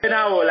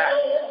na ola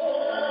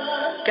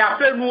qui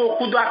appelle nous au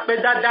coup de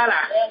dadala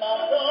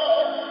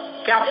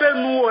qui appelle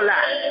nous ola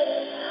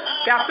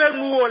qui appelle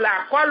nous ola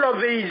quoi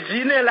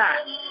l'obéissine là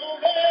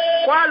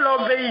quoi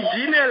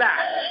l'obéissine là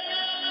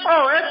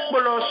oh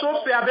explo so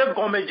pe avec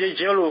gomme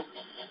jejelo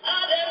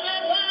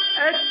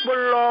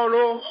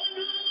explo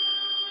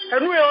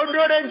enu e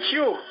odore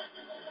nchio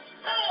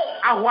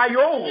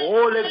awayo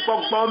ho le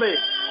gbogbo me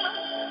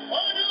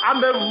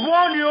ame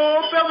voni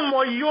o pe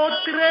mo yo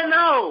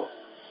trenao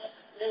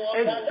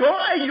edo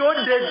yo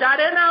de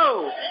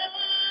darenao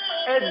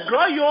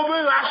edo yo be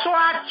aso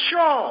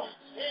acho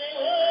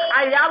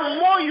aya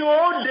mo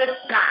yo de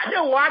ka de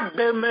wa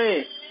gbe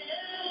me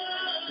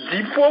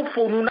dipo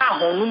fonu na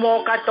honu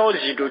mo ka to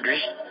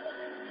zidodui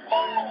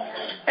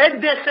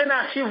edese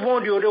na si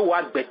vondi o de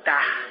wa gbeta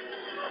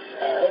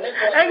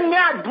enye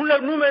adule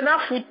nu me na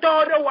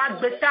futo de wa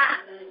gbeta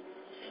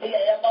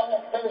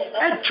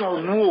ejo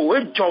nu o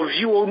ejo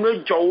vi o nu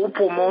ejo o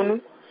pomonu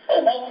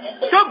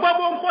to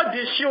gbogbo nko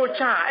de si o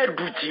chan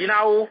eduji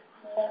na o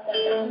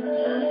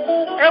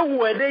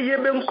ewu ede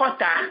yebe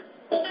nkota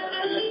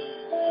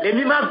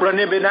demi ma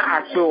grone be na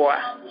akpe wa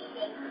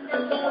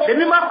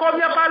demi ma ko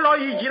mi pa lo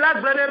yiji la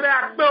grone be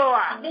akpe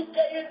wa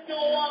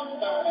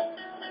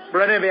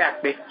grone be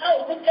akpe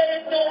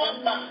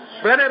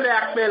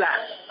la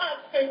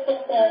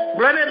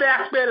grone be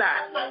akpe la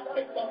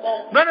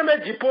grone be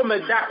jipo me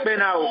dakpe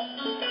na o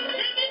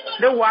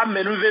de wa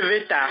menu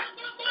veveta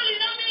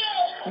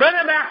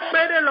grone be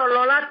akpe de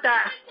lololata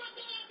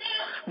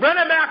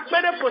grone be akpe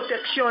de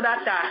protection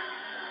data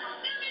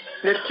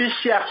le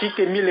fichier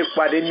article mi le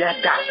kwa de mi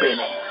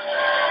adakpene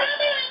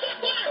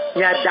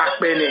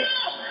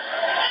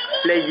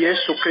le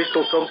Yesu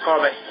Kristo son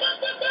come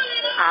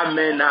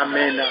amen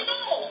amen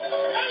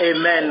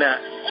amen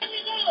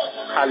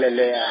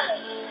hallelujah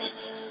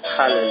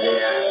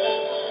hallelujah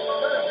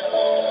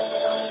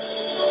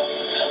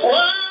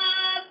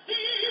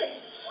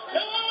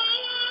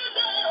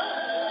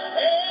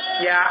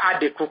ya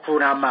ade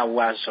kukuna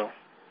mawazo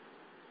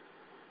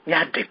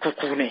ya ade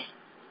kukune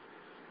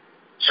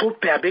so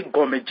pe abe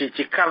gome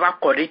jeje kava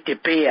kore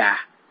tepe ya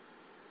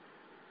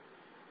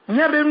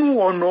nyabe nu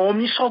ono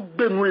mi so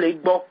gbenu le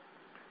gbo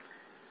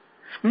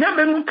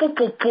nyabe nu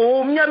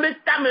popopo nyabe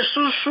tame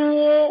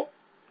susu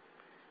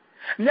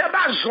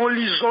nyaba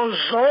zonli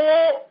zonzo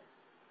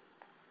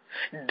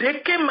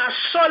deke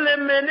masole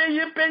mene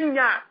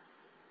yepenya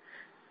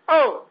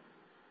oh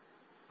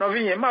no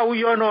vinye ma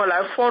uyo no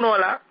la fono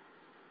la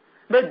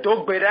be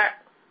dogbera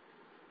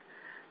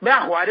be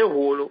ahware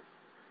holo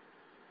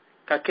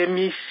kake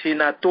mi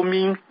sinato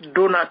mi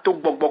donato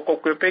gbogboko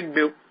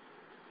kwepegbe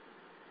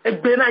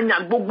egbe na nya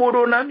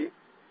gbogboro na mi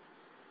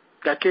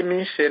kake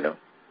mi seno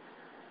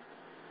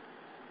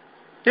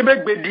ebe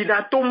gbe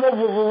dina to mo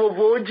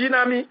vovovo oji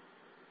na mi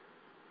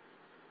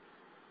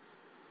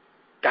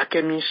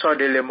kake mi so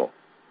de lemo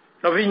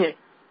no vinye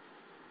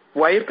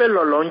wa ipe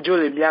lolonjo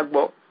le mi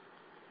agbo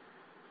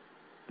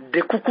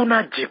de kuku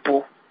na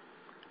jipo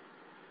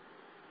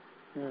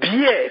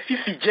bie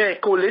fifi je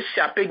ko le si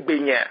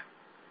apegbenya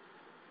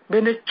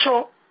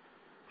benecho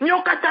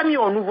nyo kata mi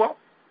onuvo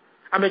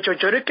ame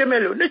chochore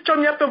kemelo ne cho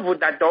mi ape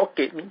vodada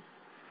okemi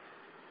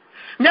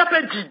mi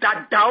ape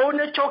didada o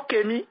ne cho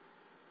kemi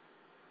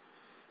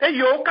e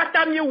yo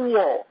kata mi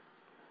wo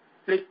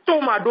le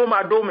toma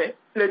do me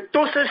le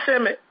to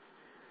seseme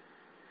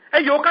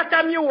e yo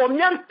kata mi wo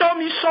mi anto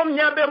mi so mi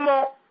abe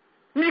mo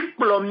mi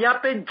kplo mi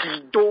ape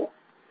dido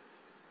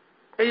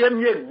e ye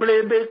mi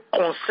egblebe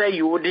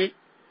conseil odi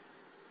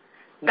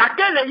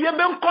gakele ye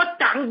ben ko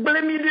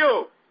tangle mi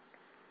dio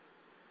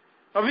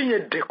ovinye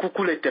de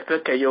kuku le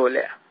tepe ke yo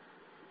le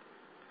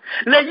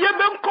ye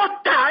ben ko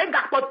ta e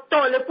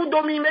gapoto le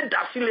kudomi me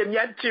dasi le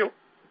miatio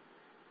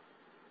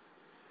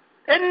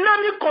e na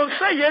mi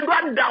conseil e do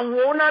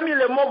adanwo na mi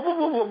le mo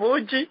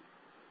vuvuvuji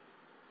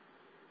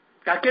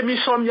kake mi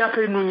so mi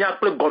ape nu nya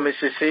ple gome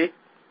sese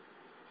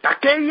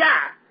kake ya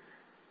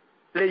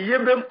le ye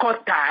ben ko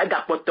ta e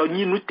gapoto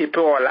ni nu tepe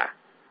ola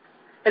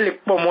ele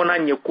pomo na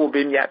nyeko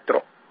be mi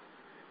atro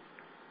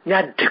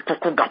nya de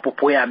kuku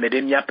gapopo ya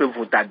mede mi ape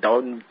vodada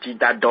on ti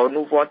dada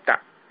onu vota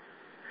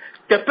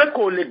tepe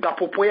ko le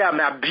gapopo ya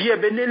me abie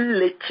be ne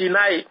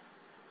letinai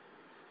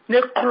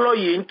ne klo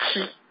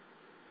yenchi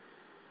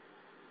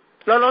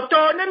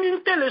loloto ne mi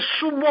ntele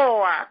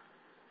subo a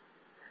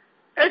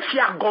eti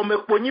agome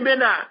poni be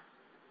na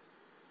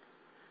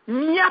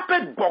mi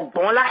ape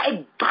gbogbon la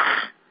egba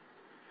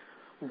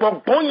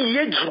gbogbon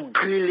ye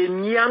jugrile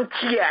ni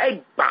anti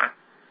egba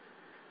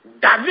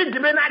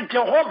David be na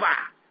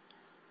Jehovah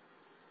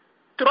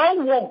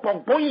wo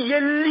gbogbo ye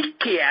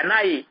like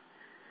anaye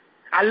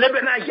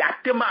alebe na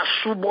yate ma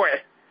subo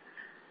e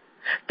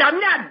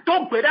tami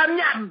adogbe da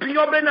mi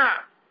abio be na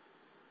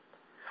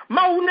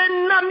ma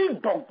une na mi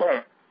gbogbo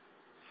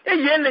e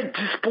ye le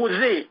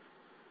disposer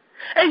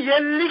e ye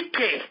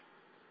like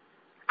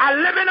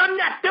alebe na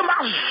mi ate ma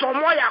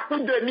zomo ya ku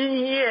de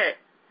mi ye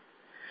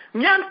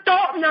nyanto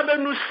nyabe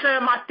nu se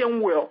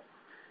maten we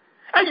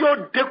e yo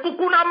de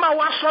kuku na ma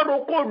wa so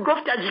do ko do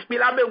fta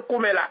jipila be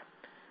nkumela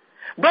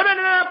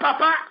Bebe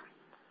papa,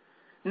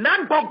 na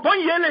gbogbo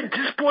yele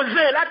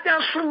disposer la te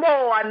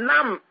sumo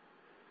anam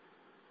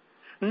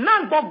na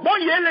gbogbo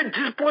yele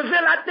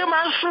disposer la te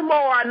man sumo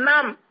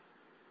anam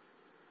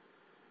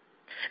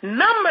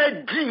na me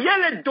di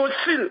yele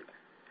docile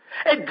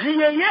e di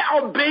ye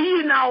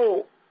obéi na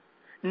o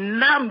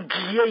nam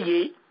di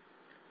ye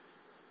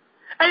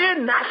eye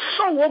na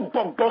so wo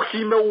gbogbo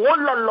si me wo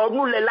lolo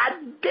nu le la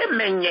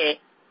demenye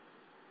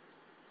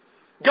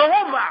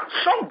Jehovah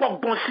so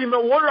gbogbo si me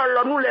wo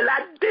lolo nu le la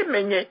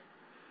demenye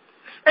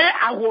e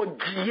awo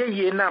die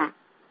ye nam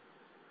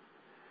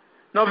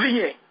no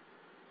vie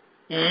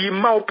yi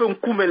ma open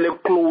kume le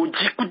klo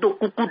jikudo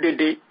kuku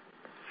dede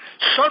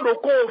so do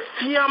ko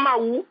fiama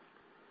wu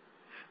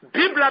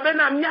Bible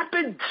bena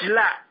miape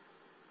dila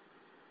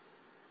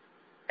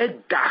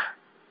eda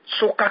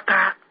so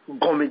kaka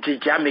gomeje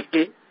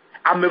jameke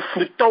ame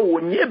fruto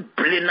wonye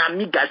blena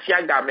mi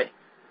gasia game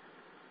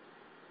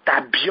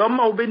ta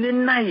bioma obene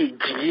na ye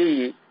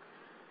die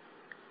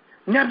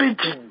nyabe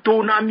di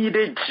dona mi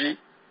de di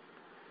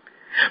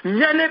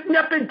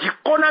nyape di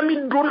kona mi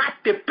dona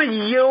tepe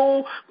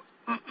yo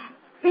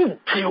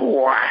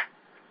ndiwa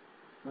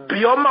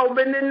bioma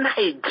obene na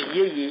ye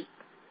die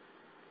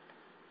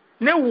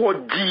ne wo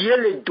die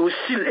le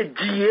docile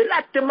die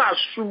la tema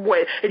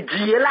subwe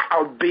die la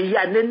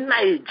obeya ne na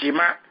ye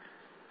jima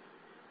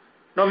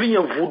no vinye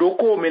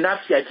vudoko me na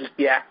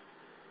fiajipia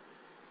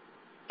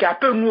ki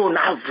ape nu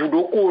na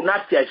vudoko na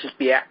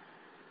fiajipia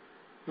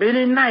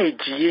bene na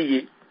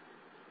ejiye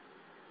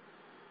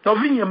no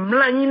vinye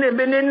mlanyi ne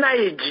bene na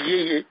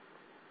ejiye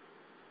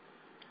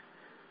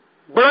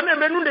blone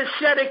benu de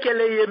siare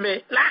kele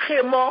yeme la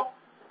khemo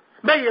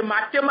be ye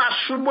matema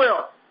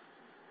suboyo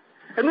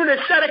enu de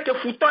siare ke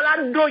futola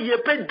do ye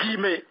pe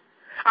dime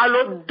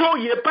alo do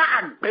ye pa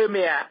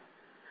agbemea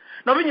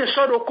no vinye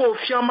sodo ko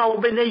fiama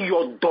obene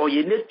yodo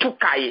ye ne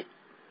tukaye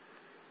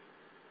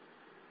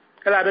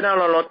kala bena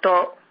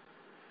loloto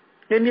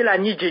neni la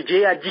ni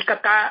jeje ya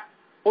dikaka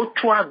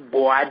otu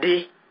agbo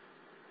ade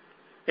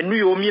enu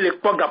yo mi le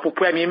kpoga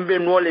popo ya mi mbe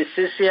nu le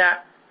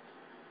sesia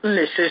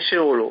nle sese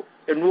olo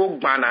enu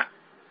ogbana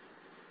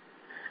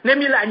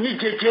neni la ni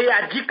jeje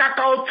ya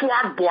dikaka otu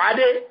agbo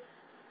ade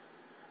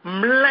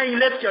mla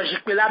ile fi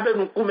ojipe la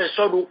benu ku me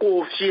sodo ko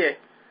ofie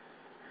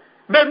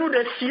benu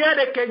de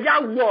siere ke ya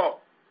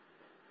wo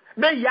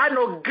be ya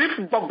no grif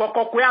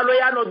gbogbokoko ya lo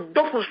ya no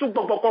dofusu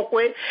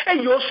gbogbokoko e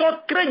yo so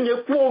trenye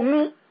ku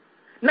onu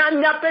na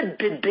nyape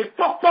dede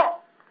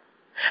popo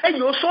e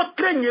yo so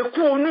trenye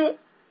ku onu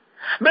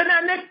be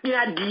na ne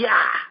kiadia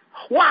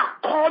wa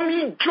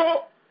komi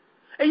jo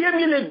e ye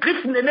mi le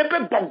grif ne pe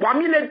gbogbo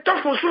mi le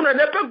dofusu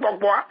ne pe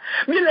gbogbo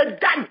mi le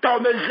dado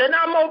me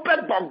zena mo pe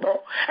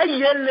gbogbo e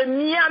ye le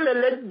mia me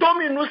le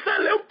dominu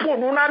se le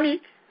ponu na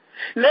mi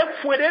le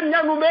fuere mi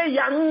anu me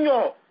ya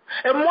nyo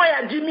et moi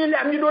ya 10 000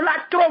 ami la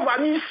trova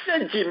mi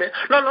seji me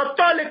lo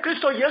to le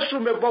Kristo Yesu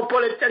me bo pour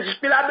le teji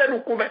pila be nu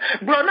kume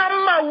blona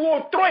ma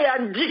wo tro ya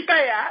dika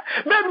ya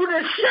be nu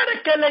de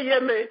siere kele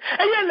yeme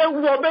e ye le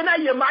wo be na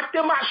ye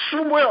matema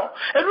sumo yo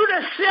e nu de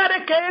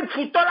siere ke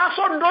futola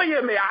so do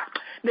yeme ya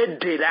ne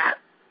dela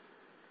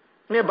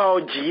ne ba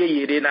ojiye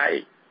yere na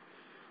e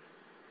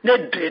ne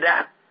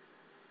dela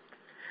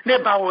ne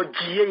ba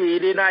ojiye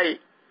yere na e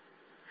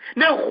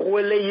ne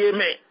khole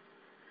yeme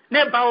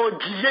ne ba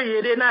ojiye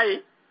yere na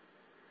e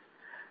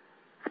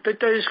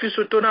peut-être que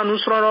ce tona nous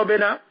sera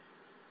robena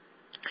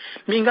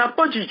minga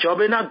poji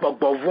jobe na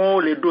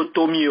gbogbovon le do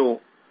tomio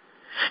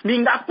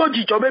minga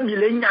poji jobe mi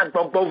le nya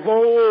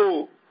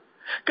gbogbovon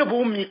ke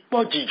bo mi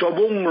poji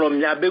jobe nlo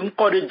mi abe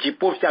nko de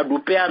jipo fia do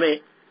pe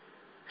ame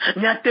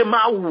nya te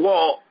ma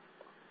wo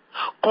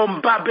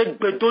komba be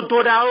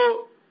gbedodo da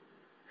o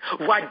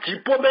wa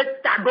jipo be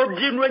tado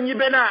dinu enyi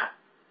bena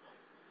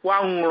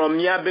wa nlo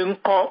mi abe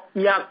nko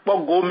mi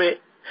akpogome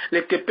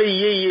le tepe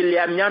yeye le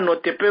amia no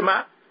tepe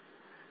ma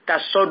ta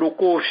sodo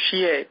ko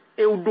fie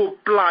e do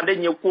plan de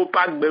nyeko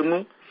pa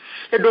gbenu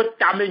e do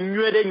tame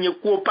nwe de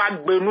nyeko pa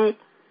gbenu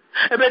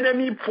e be ne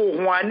mi po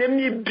ho ne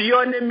mi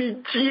bio ne mi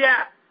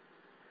dia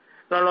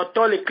dans le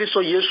temps le Christ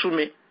Yesu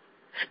me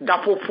da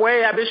popoe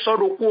ya be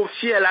sodo ko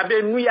fie la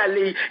be nu ya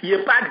le ye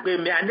pa gbe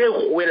me ane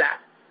roela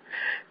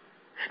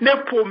ne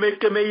po me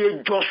ke me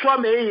ye Joshua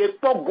me ye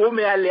po go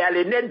me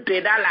ale ne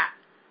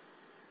dedala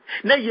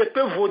ne ye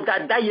pe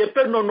vodada ye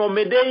pe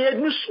nonomede ye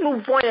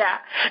nous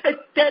voya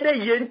etene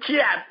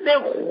yentia ne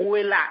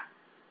ruela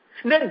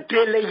ne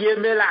dele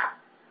yemela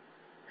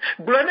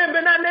blone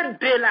bena ne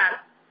dela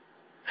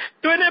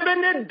to ne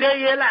bene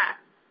deyela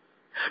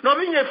no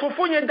binye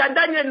fofo nye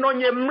dada nye no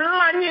nye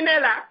mlanyi ne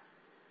la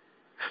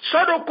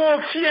sodo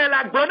ko fie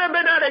la blone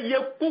bena le ye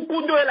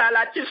kuku de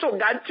la tiso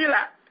ganti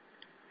la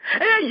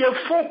e ye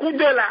foku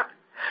de la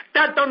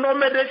tata no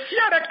me de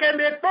siara ke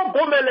me po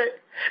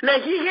gomele le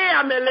hige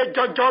amele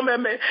jojo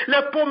meme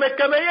le pome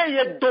keme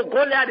ye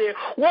dogole ade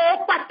wo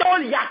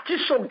patol ya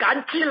tiso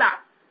ganti la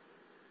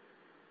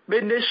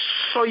bene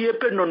soye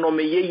pe nono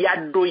me ye ya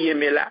do ye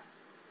mela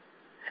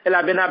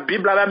ela bena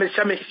Bible ba me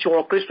chame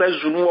sur Christ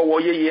ezunu wo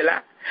ye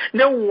la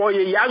ne wo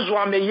ye ya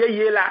zo me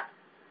ye la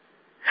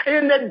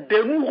e ne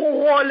denu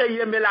ho le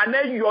ye mela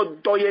ne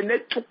yodo ye ne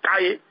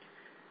tukaye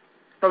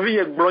novi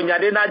ye glonya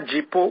de na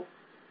jipo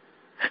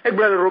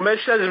egbe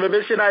Romains 16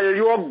 bebe sina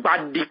yo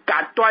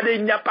gbadika to ade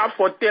nya pa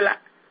fotela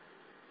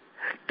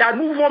ta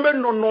nouveau me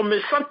non me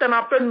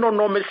santana pe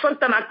non me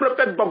santana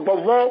klepe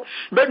gbogbovo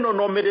be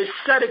non me de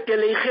sare ke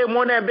le he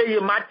mona be ye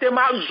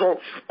matema zo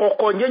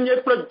koko nyenye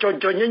pe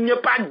jojo nyenye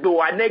pa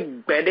do ane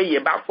gbede ye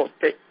ba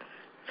fote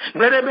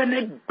gbede be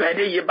ne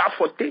gbede ye ba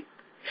fote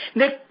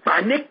ne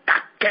pa ne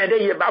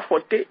kakede ye ba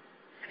fote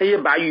ye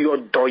ba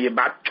yodo ye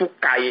ba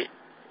tukaye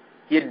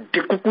ye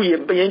dekuku ye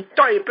be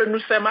to ye pe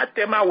nous sema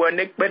tema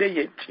wone gbede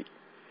ye ti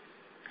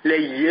le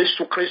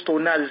Yesu Christo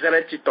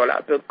Nazareth to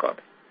la be ko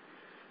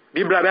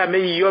Bible ba me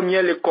yo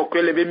mie le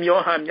kokwe le be mi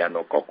o ha mia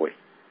no kokwe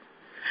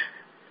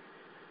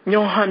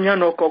nyo ha mia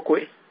no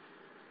kokwe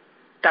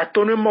ta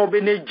tonu mo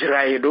be ne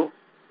jraido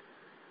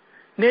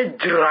ne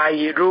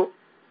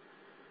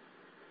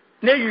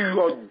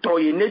yodo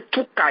ye ne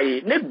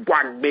tukaye ne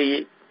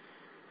gbagbe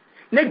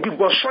ne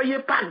gbigboso ye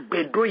pa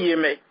gbedo ye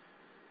me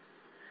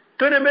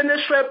to ne be ne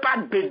so pa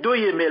gbedo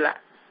ye me la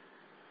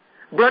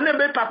brone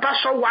be papa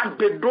so wa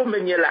gbedo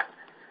me nyela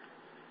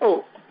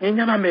oh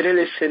nyama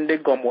merele sende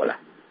gomola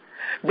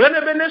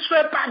brone be ne so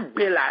pa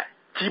gbela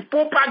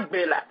tipo pa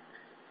gbela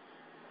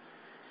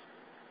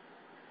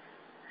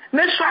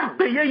ne so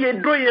gbeye ye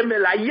do ye me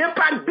la ye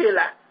pa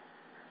gbela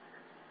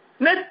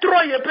ne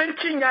tro ye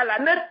penchinyala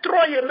ne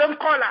tro ye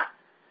menkola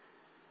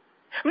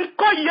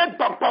nko ye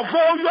gbogbovo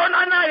yo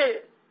nana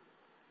e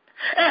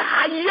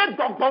haye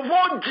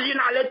gbogbovo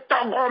jina le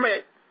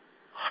togome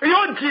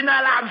yo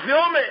jina la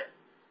viome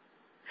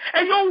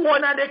e yo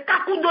wona de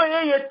kakudo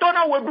ye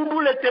tona wedudu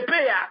le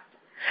tepe ya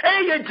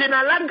e ye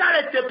jina langa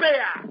le tepe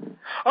ya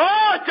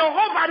oh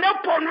Jehovah ne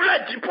ponu le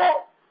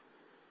jipo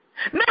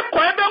ne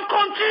ko ebe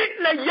konti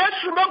le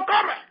Yesu ben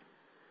kome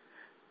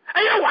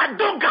e ye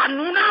wado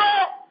ganuna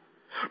o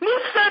nous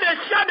sommes des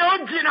chiens de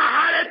Odina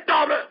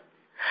Haletobe,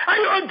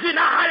 et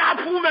Odina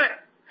Halapume,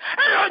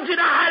 et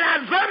Odina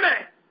Halaveme,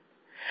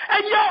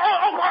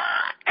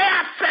 et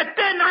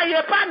affecté n'a y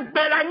pas de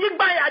belani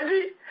bayadi,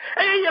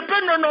 et y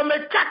peut non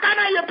mais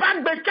chakana y pas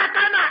de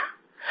chakana.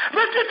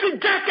 Mais si tu dis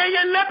que y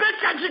lebe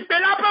chajite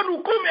la pe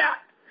nous kumia,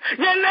 y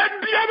le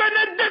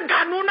bienvenu de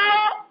ganuna,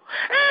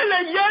 et le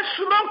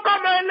Yesu non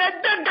comme le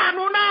de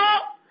ganuna,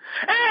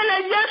 et le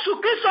Yesu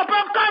Christ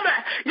comme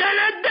y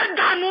le de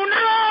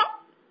ganuna.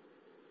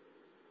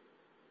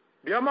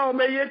 Bien on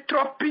me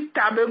trop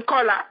pita ben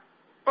kola.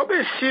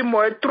 Obe si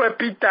mo trop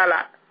pita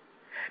la.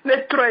 Ne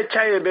trop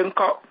chaye ben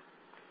ko.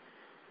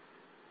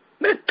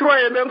 Ne trop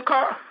e ben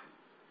ko.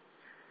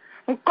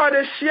 Nko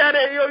de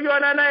siare yo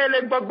nana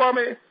ele gbogbo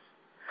me.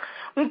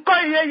 Nko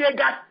ye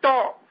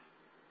gato.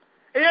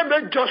 Eye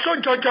be joso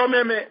jojo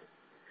meme.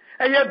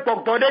 Eye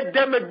gbogbo de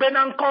dem be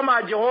nan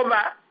koma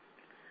Jehovah.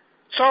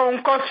 So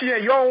nko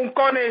fie yo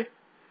nko ne.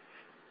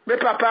 Be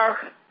papa.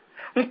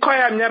 Nko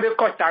ya mnya be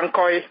kota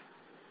nko e.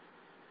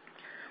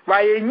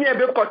 Waye nye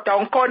be kota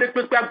onko de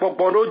pepe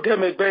gbogboro de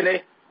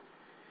megbene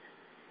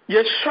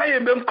ye soye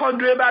be nko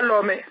dwe ba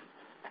lome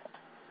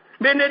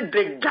be ne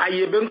de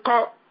gaye be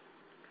nko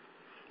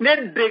ne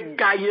de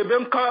gaye be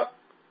nko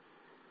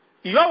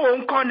yo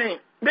onko ne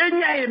be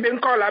nyaye be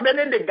nko la be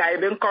ne de gaye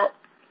be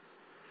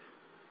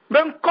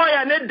nko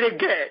ya ne de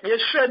ge ye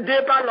so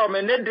de ba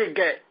lome ne de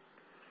ge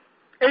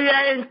e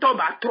ya ento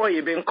ba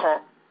troye be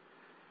nko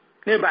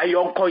ne ba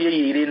yo nko ye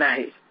yiri na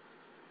he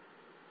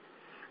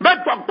but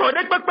gbogbo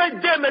ne pepe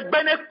je me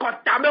gbene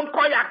kota me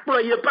nko ya pro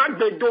ye pa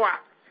gbedo a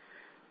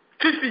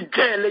fifi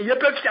je le ye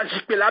pe fi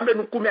ajipe la me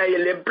nuku me ye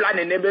le plan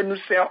ne be nu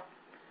se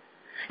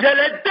ye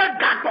le de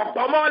ga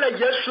gbogbo mo le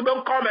Yesu me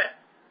nko me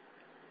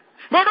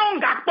mo no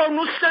nga po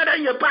nu se re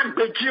ye pa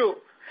gbeji o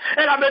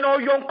e la me no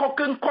yo nko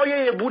ke nko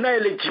ye bu na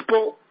le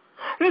jipo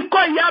nko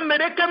ya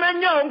mere ke me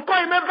nya nko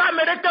me va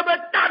mere ke be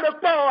ta me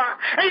po a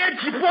e ye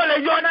jipo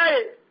le yo na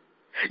e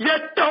ye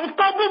ton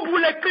ko bu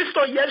le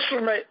Kristo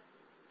Yesu me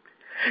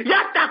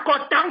Yata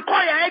kotanko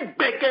ya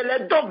egbekele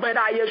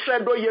dogbera Yesu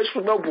do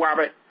Yesu no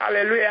buare.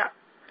 Hallelujah.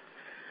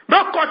 Be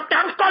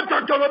kotanko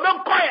jojo be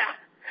koya.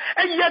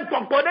 Eye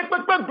gbogbo de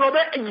pepe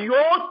globe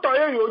yo to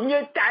yo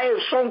nye ta e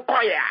son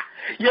koya.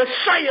 Ye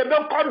saye be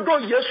kodo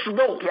Yesu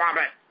no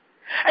buare.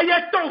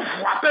 Eye to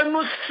voape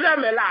nous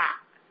seme la.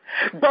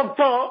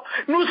 Gbogbo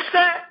nous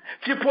se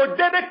ti po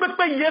de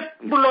pepe ye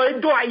blo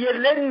edo aye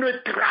le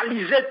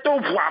neutraliser to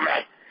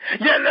voame.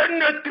 Ye le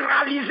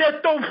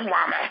neutraliser to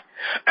voame.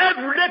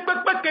 Evle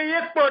pepe ke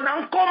ye pona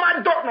nkoma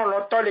do no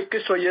loto le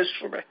Kristo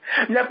Yesu me.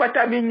 Nya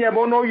pata mi nye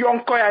bono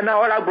yonko ya na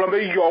ola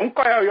glombe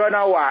yonko ya yo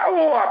na wa.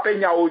 O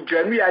apenya o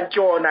jenu ya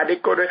jona de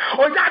kore.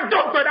 O ya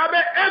do pena be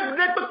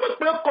evle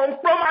pepe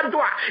comproma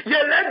do.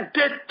 Ye le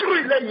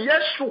détruit le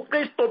Yesu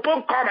Kristo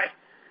pon kome.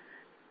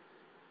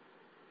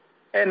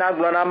 E na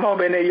glona mo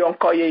be ne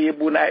yonko ye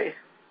yebunai.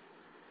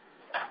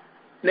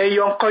 Ne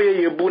yonko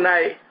ye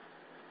yebunai.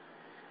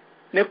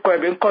 Ne ko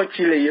be nko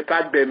chile ye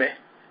pa beme.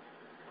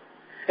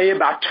 Eye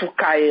ba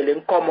tukaye le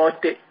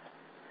nkomote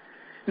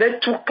ne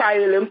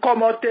tukaye le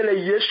nkomote le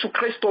Yesu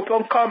Kristo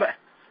pon kome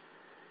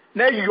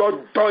ne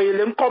yodo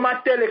le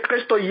nkomate le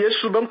Kristo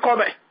Yesu ben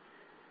kome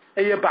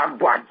eye ba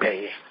gbo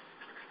agbeye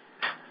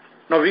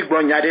Novi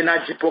glonyade na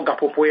jipo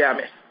gapopo ya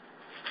me.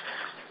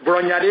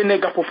 Glonyade ne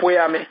gapopo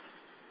ya me.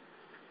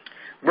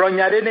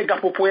 Glonyade ne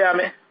gapopo ya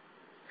me.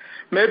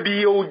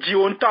 Maybe o ji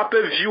on tape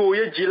view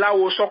ye jila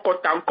o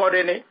sokota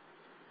encore ne.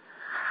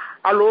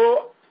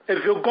 Alo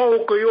evogon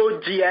o ko yo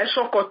ji e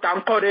sokota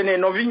encore ne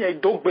novi nye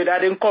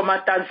dogbedade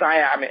nkomata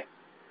zaya me.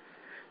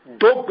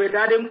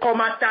 Dogbedade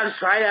nkomata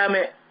zaya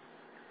me.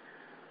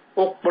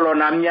 Okpolo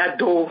na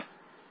miado.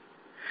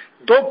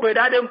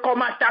 Dogbedade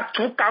nkomata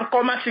tuka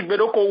nkoma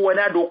sigbedo ko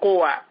wena doko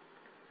wa.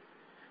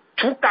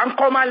 Tuka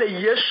nkoma le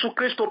Yesu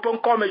Kristo pe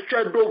nkoma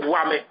tue do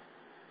voame.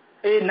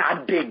 E na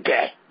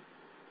dege.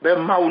 Be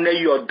maune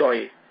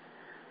yodoy.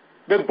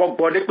 Be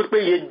bogbode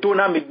pepe ye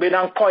dona mi gbe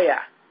na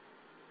nkoya.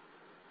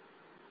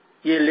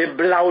 Ye le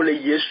blau le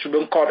Yesu be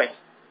nkome.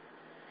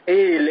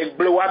 E le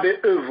blau wabe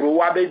oeuvre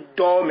wabe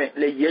dome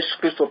le Yesu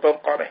Kristo pe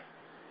nkome.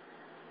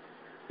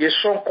 Ye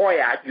son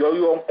koya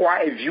yo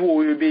nkwa e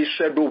viwo yo be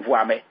se do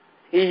voame.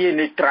 Et il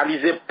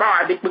neutralisé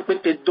pas avec peut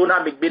donna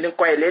avec ben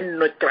quoi il est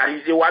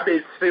neutralisé ou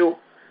avec feu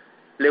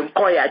le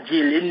quoi a dit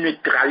il est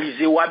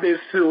neutralisé ou avec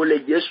feu les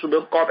Yesu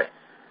ben quoi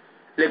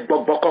les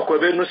boboko ko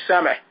be nous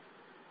sommes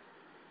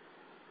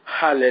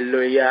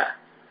hallelujah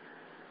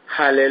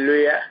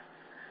hallelujah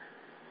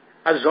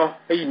azon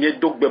et il ne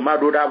dogbe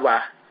madoda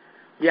va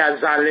ya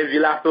za le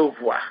villa peut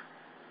voir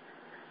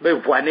be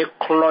voir ne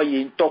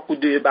cloye ntoku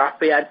de ba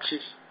peachi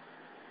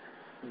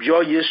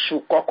bio Yesu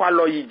kokwa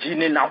lo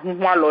yijini na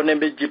hunwa lo ne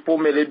bejipo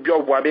mele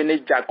bio bwa be ne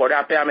jakore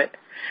apame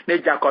ne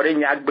jakore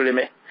nya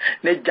agbreme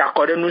ne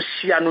jakore nu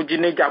sia nu ji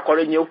ne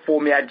jakore nye fo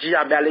me aji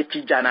abale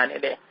ti jana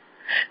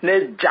ne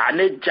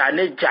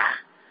ja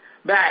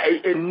ba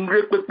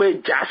enure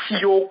pepe ja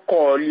si yo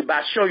ko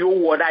libation yo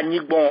woda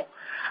nyigbon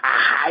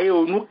aha e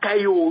onu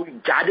kai yo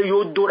jade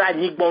yo dora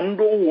nyigbon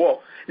ndo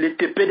wo le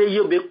tepede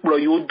yo be kplo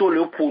yo do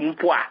le ponu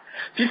poa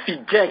fifi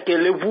je ke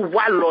le vu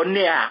wa lo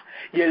ne a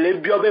ye le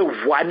bio be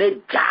voa ne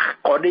ja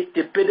ko de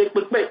tepede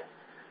pepe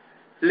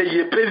le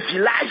ye pe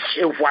village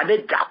e voa ne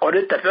ja ko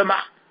de tefema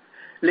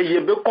le ye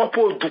be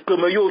kopo du ke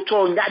me yo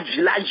to nya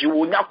village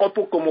wo nya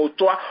kopo ke mo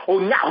to o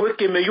nya ho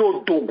ke me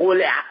yo dogo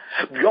le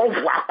a bio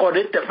voa ko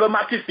de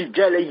tefema fifi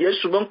je le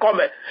Yesu ben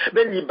comme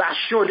be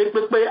libation de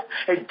pepe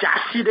e ja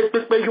si de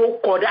pepe yo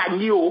ko de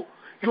ani o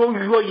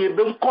yo ye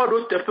ben kodo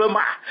te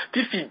fema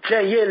fifi je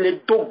ye le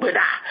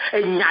dogbeda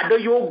e nyado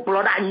yo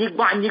bloda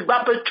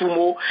nyigba pe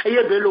tumo e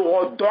ye be lo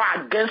odo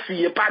against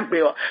ye pa gbe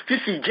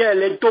fifi je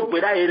le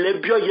dogbeda e le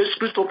bio Yesu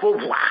Kristo po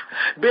voir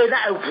be na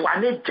e voir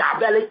ne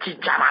jabele ti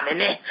jama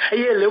ne e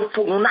ye le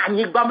funu na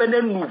nyigba me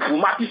ne nuvu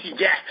ma fifi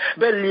je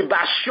be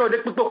libation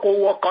de pipo ko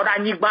wo ko da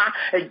nyigba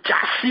e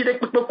jasi de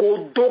pipo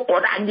ko do ko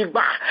da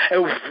nyigba e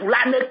vula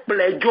ne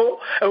plejo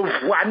e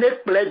voir ne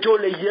plejo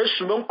le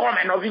Yesu mon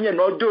comme no vinye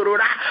no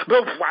dorora be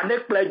voir ne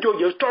plejo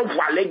ye to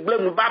voir le gble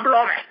nu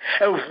bablore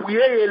e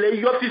vuye le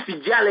yo fifi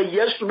dia le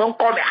Yesu mon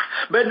comme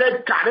be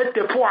ne tare te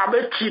po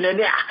abe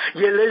tinene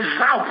ye le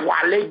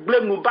envoie le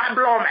gble nu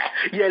bablore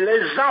ye le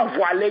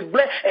envoie le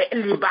gble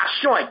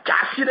libation e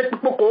jasi de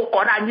pipo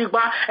ko da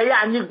nyigba e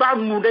ya nyigba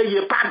nu de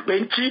ye pa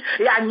gbenchi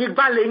e ya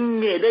nyigba le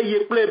nye de ye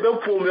ple be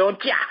fo me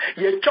ontia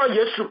ye cho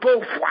Yesu po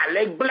voir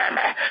le gble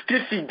me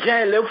fifi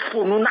dia le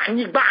funu na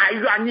nyigba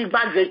ayo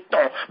anyigba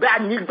zeton be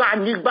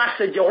anyigba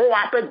se je o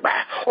ape gba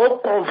o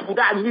ko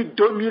vuda ni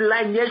 2000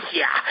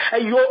 anyesia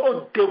e yo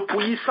o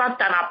depuis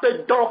santana pe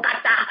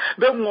dokata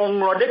be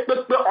ngongro de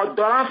pepe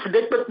odorance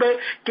de pepe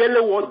kele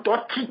wo do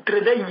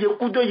titre de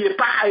yekudo ye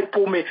pa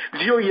epome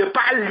vio ye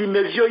pa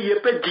lime vio ye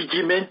pe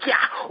digimentia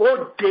o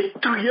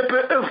détruire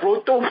pe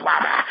evoto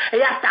fama e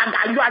ya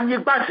tanga yo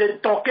anyigba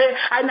zetonke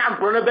ana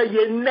grone be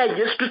ye ne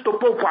Yesu Kristo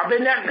po vo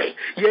benenre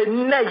ye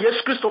ne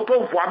Yesu Kristo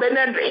po vo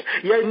benenre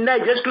ye ne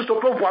Yesu Kristo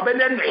po vo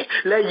benenre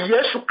le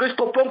Yesu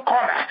Kristo po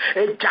kome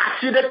e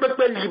jasi de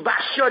pepe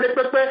libation de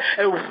pepe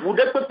e vous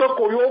de pepe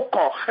ko yo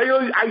ko e yo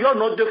ayo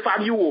no de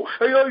famille wo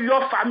e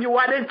yo famille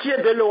wa de tie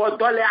de lo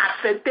do le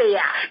accepter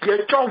ya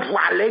ye cho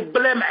voile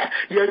bleme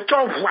ye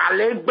cho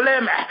voile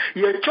bleme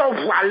ye cho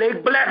voile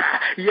bleme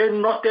ye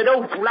note de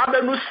vula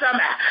be nous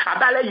seme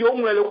abale yo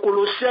ngwe le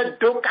Colossiens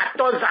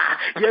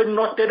 2:14 ye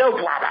note de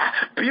voila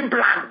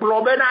bible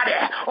globenade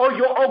o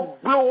yo o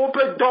glo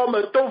pe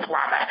dome to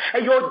voila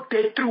e yo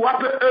détruire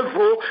pe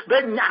œuvre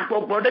be nya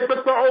gbogbo de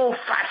pepe o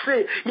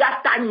face ya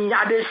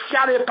tanya de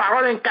siare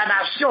parole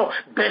incarnation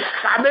de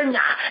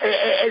samenya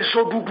e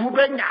zodudu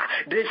benya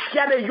de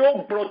siare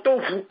yo bloto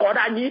vu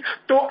kodani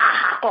to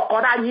aha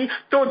kokodani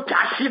to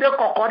jasi de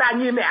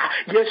kokodani me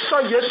ye so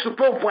Yesu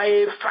po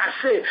voyer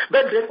face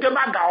be de ke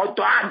maga o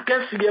to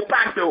against ye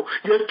panto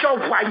ye cho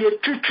voyer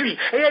tutui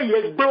e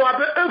ye glo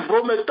abe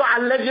œuvre me to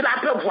enlever la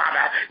pe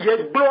voila ye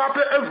glo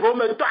abe œuvre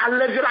me to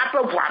enlever la pe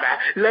voila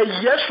le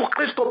Yesu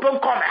Kristo pe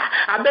comme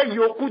abe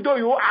yo kudo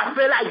yo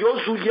afela yo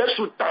zu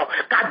Yesu to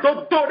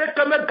kado do de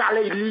ke me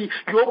galeli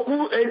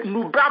yoku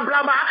nu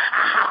blablama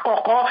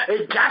ahakoko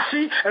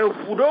ejasi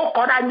vudo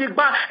koda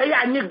nyigba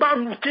ya nyigba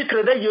nu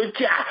titre de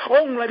yetia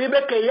o nwere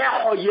be ke ye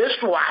ho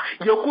Yesu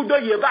a yekudo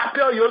ye ba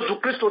pe Yesu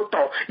Kristo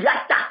to ya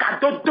taka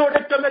dodo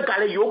de teme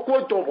gale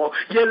yoku to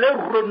ye le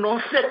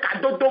renoncer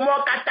kadodo mo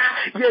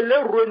kata ye le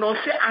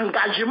renoncer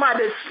engagement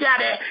de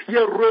siare ye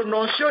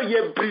renoncer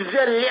ye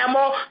briser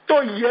liamo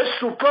to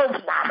Yesu peut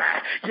voir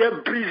ye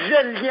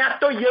briser lien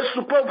to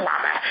Yesu peut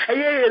voir et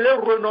ye le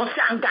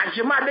renoncer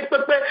engagement de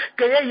pepe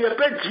que ye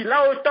peut dire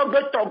là au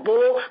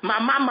tobo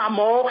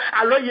maman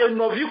alors ye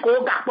novi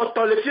ko ga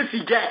poto le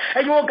fifije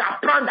et yo ga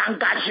prendre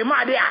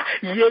engagement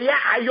de ye ya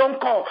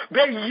ayonko be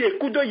ye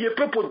kudo ye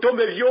peut pour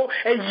domevio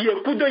et ye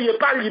kudo ye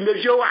pas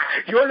limevio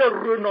yo le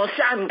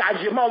renoncer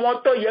engagement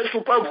to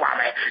Yesu peut voir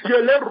ye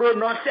le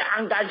renoncer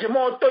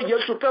engagement to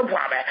Yesu peut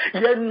voir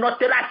ye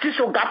noter la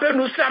tiso gape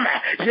nous sommes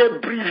ye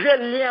briser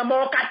lien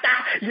mo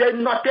kata ye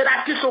noter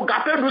la tiso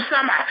gape nous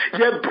sommes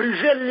ye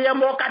briser lien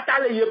mo kata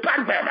le ye pas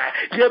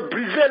bebe ye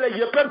briser le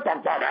ye pas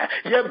baba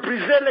ye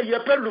briser le ye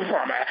pas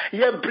louvome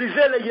ye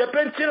briser le ye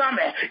pas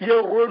tilame ye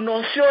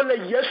renoncer le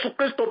Yesu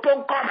Christo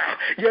pon comme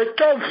ye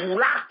to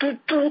vula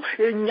tout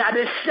et nya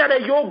de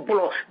sere yo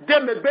blo de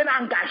me ben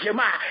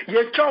engagement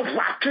ye to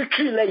voit tout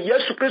le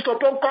Yesu Christo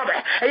pon comme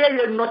et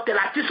ye noter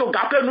la tiso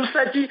gape nous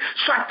senti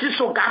soit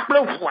tiso gape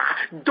voix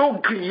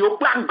dogri yo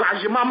plan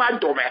engagement ma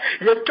dome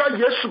ye to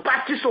Yesu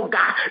batiso ga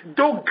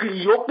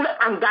dogri yo plan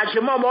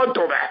engagement ma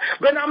dome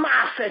bena ma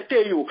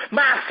accepter yo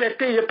ma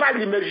accepter ye pas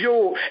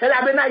limevio et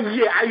la bena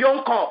ye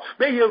ayonko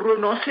be ye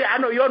renoncer à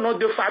no yo nom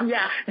de famille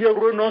ye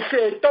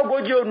renoncer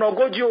togodio no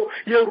godio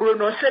ye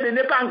renoncer de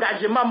ne pas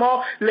engagement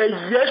mo le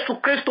Yesu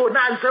Christo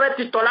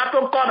Nazareth to la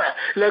ton comme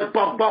le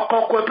bobo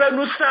ko pe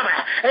nous sommes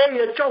et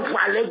ye to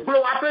voit le glo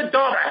a peu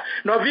d'or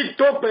no vi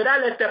do beda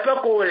le tepe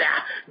ko la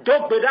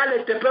do beda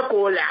le tepe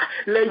ko la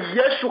le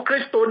Yesu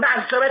Christo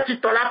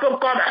Nazareth to la ton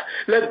comme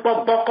le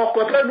bobo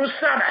ko pe nous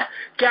sommes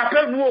qui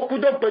appelle nous au coup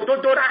de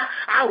bedodora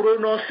à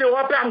renoncer au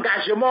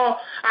engagement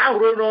à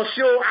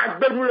renoncer à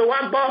benou le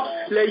wagbo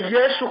le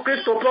Yesu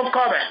Christo ton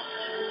comme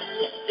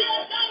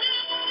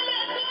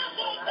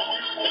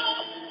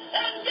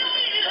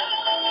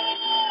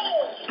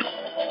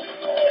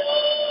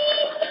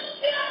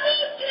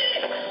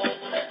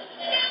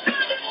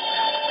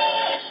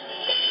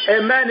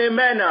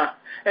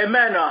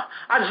Amen.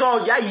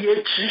 Azo ya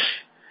yechi.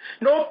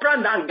 No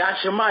prendre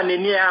engagement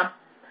nenia.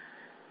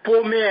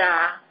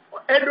 Pomea.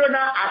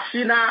 Edona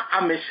asina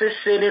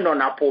amesese ni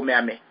nona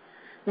pomea me.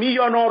 Mi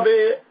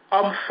yonobe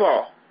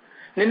omfo.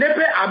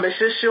 Nenepe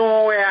amesese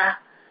ya.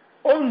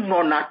 On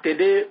nona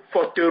tede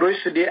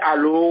forteresse de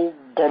alo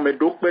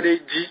gomedo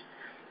pereji.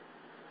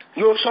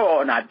 Yo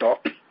so na do.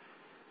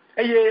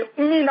 Eye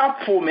mina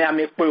pomea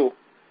me peo.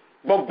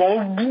 Bon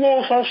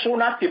buo son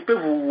sona tepe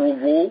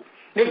vuvu.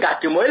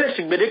 Négativement, elle est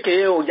sigbede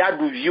que o ya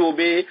du vieux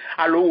be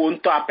alo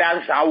wonto ape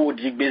anza o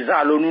digbeza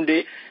alo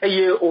nude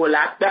eye o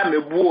la pe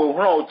amebu o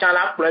ran o chan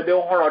la plebe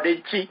o ran de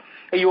ti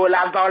eye o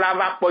la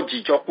va po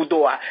jijo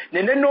kudo wa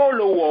nene no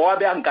lo wo wa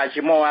be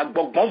engagement wa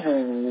gbogbon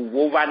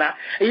vu vana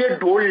eye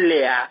do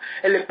le a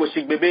elle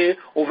posigbebe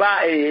o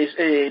va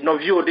no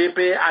vieux de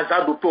pe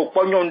azado pe o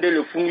ponyon de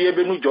le funye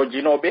be nu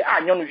joji no be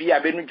anyon vi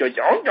abe nu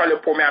joji on jo le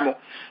premier mo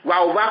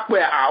wa o va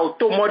pe a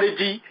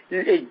automodedi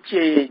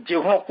je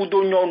ran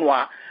kudo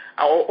nyonwa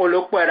o le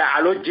kwera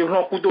alo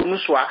jihon kudo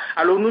nuswa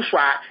alo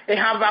nuswa e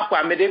han va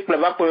kwa mede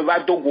pleva ko va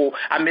dogo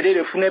amede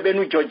le fune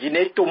benu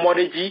jojine to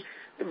moreji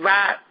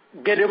va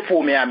gede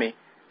fome ame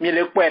mi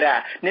le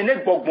kwera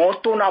nene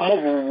gbogbon to na mo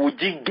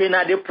vuji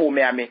gena de fome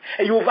ame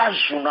e yo va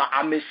juna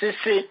ame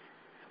sese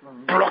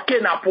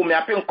bloqué na fome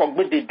ape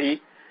nkogbe dede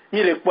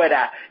mi le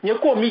kwera nye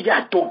ko mi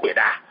ja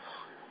dogbeda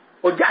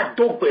o ja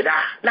dogbeda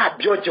la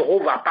bio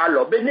Jehovah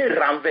parlo bene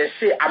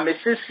renverser ame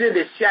sese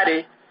de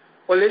siare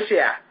o le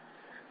sia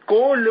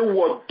ko le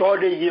wo do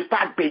de ye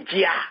pa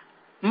gbejia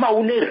ma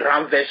o ne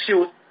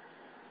renverser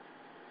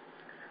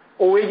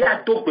o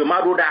ya dogbe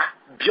maroda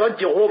bio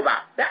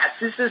Jehovah da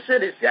asise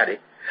de siare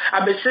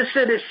abe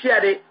sese de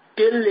siare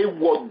ke le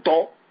wo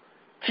do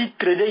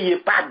titre de ye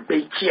pa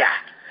gbejia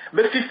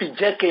be fifi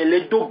je ke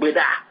le dogbe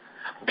da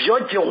bio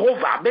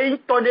Jehovah be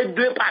to ne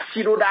deux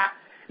pasiroda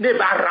ne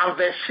va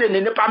renverser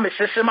ne pas me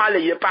cesser mal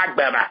ye pa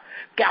gbeba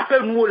que après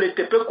nous le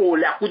tepe ko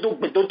le akudo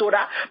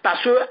gbedotora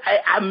parce que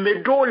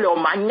amedo le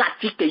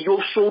manyati ke yo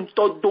so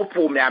to do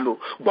po me ame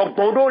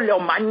gbogbo le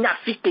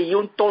manyati ke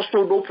yo to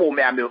so do po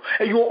me ame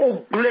e yo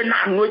ogle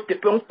na no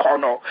tepe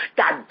nkono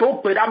ta do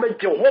gbeda me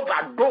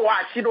Jehovah do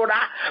asidora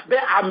be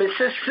ame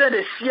cesser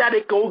de sia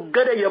de ko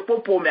gere ye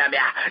po me ame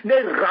ne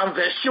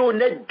renverser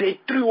ne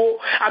détruire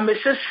ame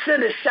cesser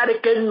de sia de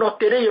ke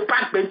notere ye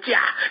pa gbentia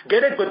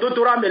gere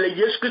gbedotora me le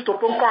Yesu Christo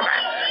pon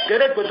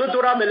gere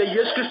gbedotora me le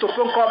Yesu Christo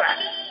pon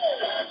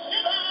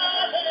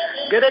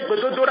gere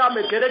gbedodora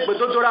me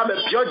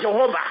bio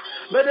Jehovah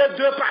me de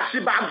deux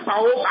parties ba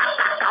bao ba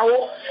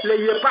kakao le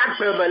ye pas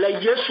bebe le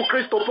Yesu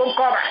Christo pon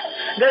kobe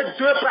les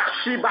deux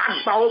parties ba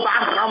bao ba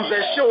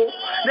renverser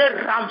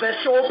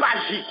ba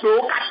jipe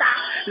o kata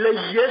le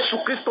Yesu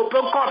Christ peut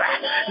encore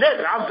ne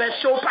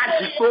renverser au pas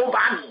dipo ba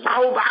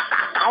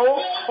kakao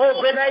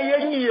o bena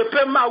yenyi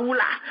pe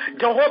maula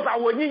Jehovah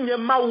woni nye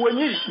ma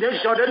woni ne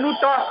jode nous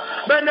to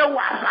bene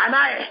wa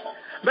banae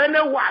bene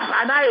wa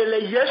banae le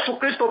Yesu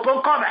Christ peut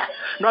encore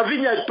no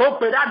vigne to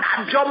pe da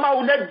na bioma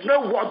u ne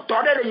wo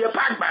dore le ye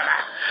pa gbara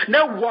ne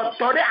wo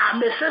dore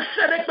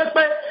amesesere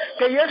pepe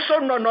ke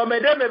Yesu no me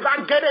de me va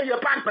gere ye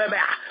pa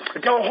gbara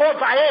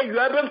Jehovah e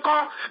yo ben ko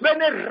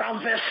bene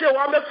renverser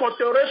wa me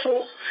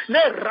forteresse ne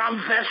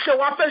renverser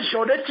wa pe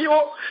jode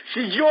tio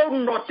si yo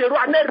notero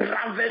ne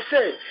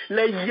renverser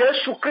le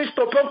Yesu Christ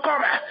peut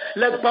encore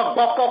le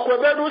gbogbo ko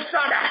be nu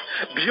sara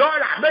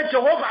biola me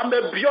Jehovah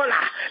me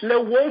biola le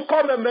won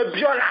ko me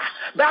biola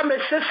ba me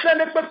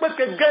sesene pepe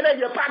ke gere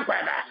ye pa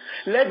gbara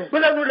le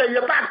gbelenu le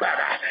ye pa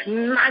gbara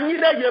nani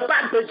de ye pa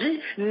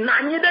gbeji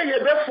nani de ye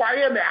be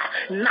foye me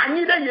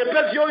nani de ye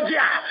be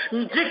biodia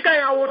ndika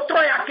ya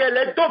otro ya ke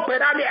le do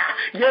peramia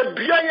ye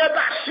bio ye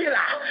ba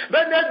sila be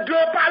ne do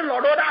pa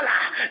loroda la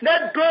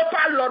ne do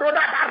pa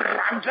loroda ba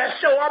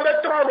renverser wa be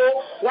trono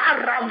wa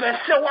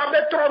renverser wa be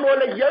trono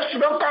le Yesu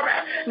be ko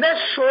ne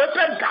so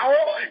pe gao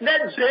ne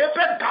de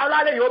pe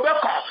dala le yo be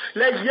ko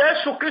le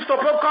Yesu Christ pe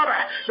ko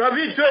no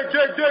vi 2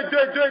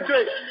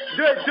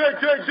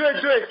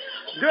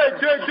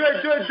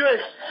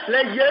 le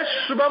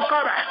Yesu be ko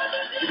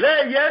le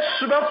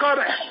Yesu be ko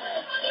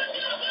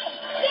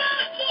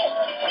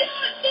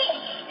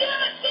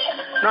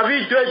no vi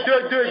 2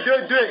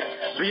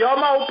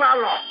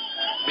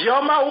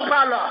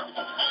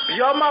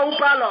 bioma ou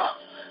parlo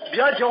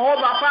bio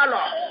Jehovah parlo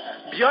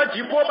bio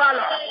Jipo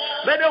parlo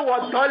bene wo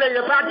dole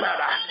ye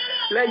bagbara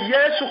le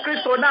Yesu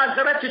Christ o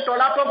Nazareth to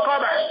la ko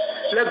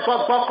le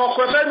gogo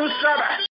ko be nu sara